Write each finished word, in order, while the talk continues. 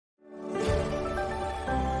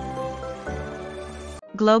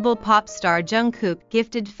global pop star Jungkook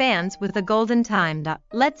gifted fans with a golden time.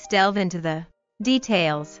 Let's delve into the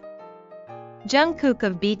details. Jungkook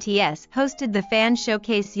of BTS hosted the fan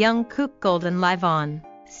showcase Jungkook Golden live on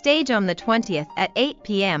stage on the 20th at 8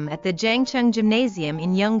 p.m. at the Jangchung Gymnasium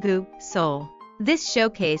in Yonggu, Seoul. This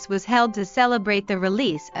showcase was held to celebrate the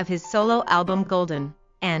release of his solo album Golden,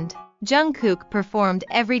 and Jungkook performed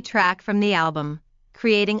every track from the album,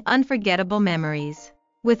 creating unforgettable memories.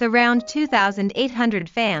 With around 2,800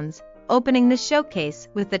 fans opening the showcase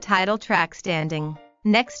with the title track Standing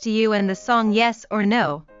Next to You and the song Yes or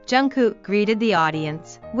No, Jungkook greeted the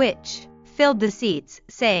audience, which filled the seats,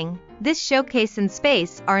 saying, "This showcase and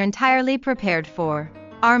space are entirely prepared for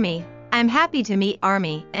ARMY. I'm happy to meet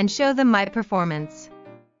ARMY and show them my performance."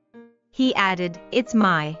 He added, "It's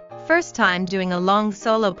my first time doing a long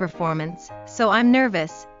solo performance, so I'm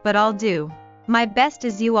nervous, but I'll do my best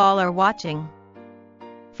as you all are watching."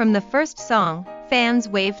 From the first song, fans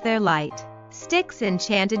waved their light sticks and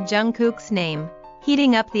chanted Jungkook's name,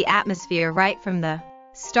 heating up the atmosphere right from the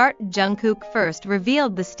start. Jungkook first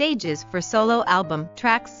revealed the stages for solo album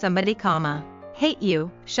tracks Somebody, Hate You,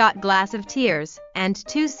 Shot Glass of Tears, and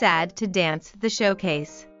Too Sad to Dance. The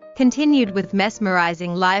showcase continued with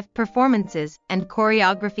mesmerizing live performances and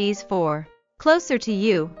choreographies for Closer to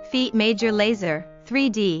You, feat. Major Lazer,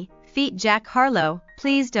 3D, feat. Jack Harlow,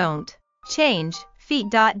 Please Don't Change, feat.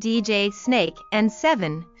 DJ Snake, and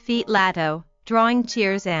 7, feat. Lato, drawing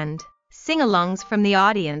cheers and sing-alongs from the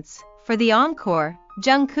audience. For the encore,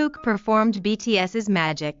 Jungkook performed BTS's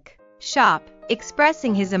Magic Shop,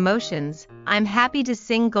 expressing his emotions. "I'm happy to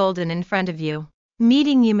sing Golden in front of you.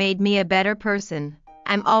 Meeting you made me a better person.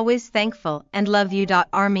 I'm always thankful and love you.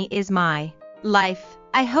 ARMY is my life.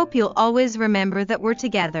 I hope you'll always remember that we're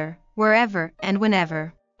together, wherever and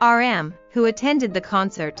whenever." RM, who attended the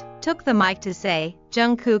concert, took the mic to say,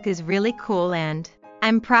 "Jungkook is really cool and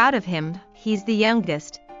I'm proud of him. He's the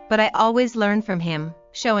youngest, but I always learn from him,"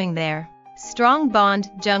 showing their strong bond.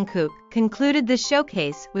 Jungkook concluded the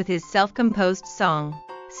showcase with his self-composed song,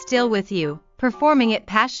 Still With You, performing it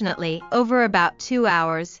passionately over about 2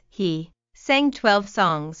 hours. He sang 12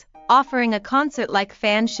 songs, offering a concert-like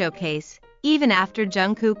fan showcase. Even after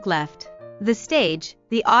Jungkook left the stage,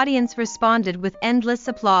 the audience responded with endless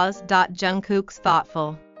applause. Jungkook's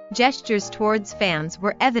thoughtful gestures towards fans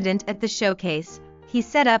were evident at the showcase. He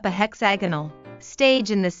set up a hexagonal stage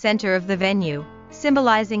in the center of the venue,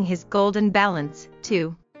 symbolizing his golden balance,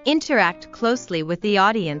 to interact closely with the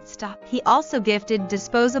audience. He also gifted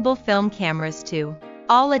disposable film cameras to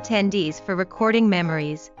all attendees for recording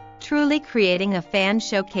memories, truly creating a fan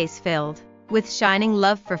showcase filled with shining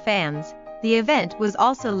love for fans. The event was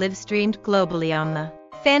also live-streamed globally on the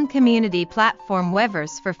fan community platform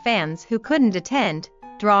Weverse for fans who couldn't attend,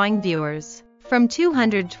 drawing viewers from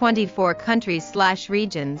 224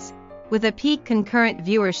 countries/regions, with a peak concurrent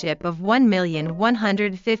viewership of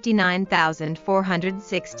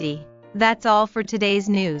 1,159,460. That's all for today's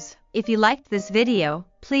news. If you liked this video,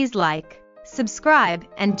 please like, subscribe,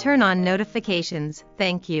 and turn on notifications.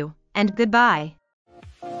 Thank you, and goodbye.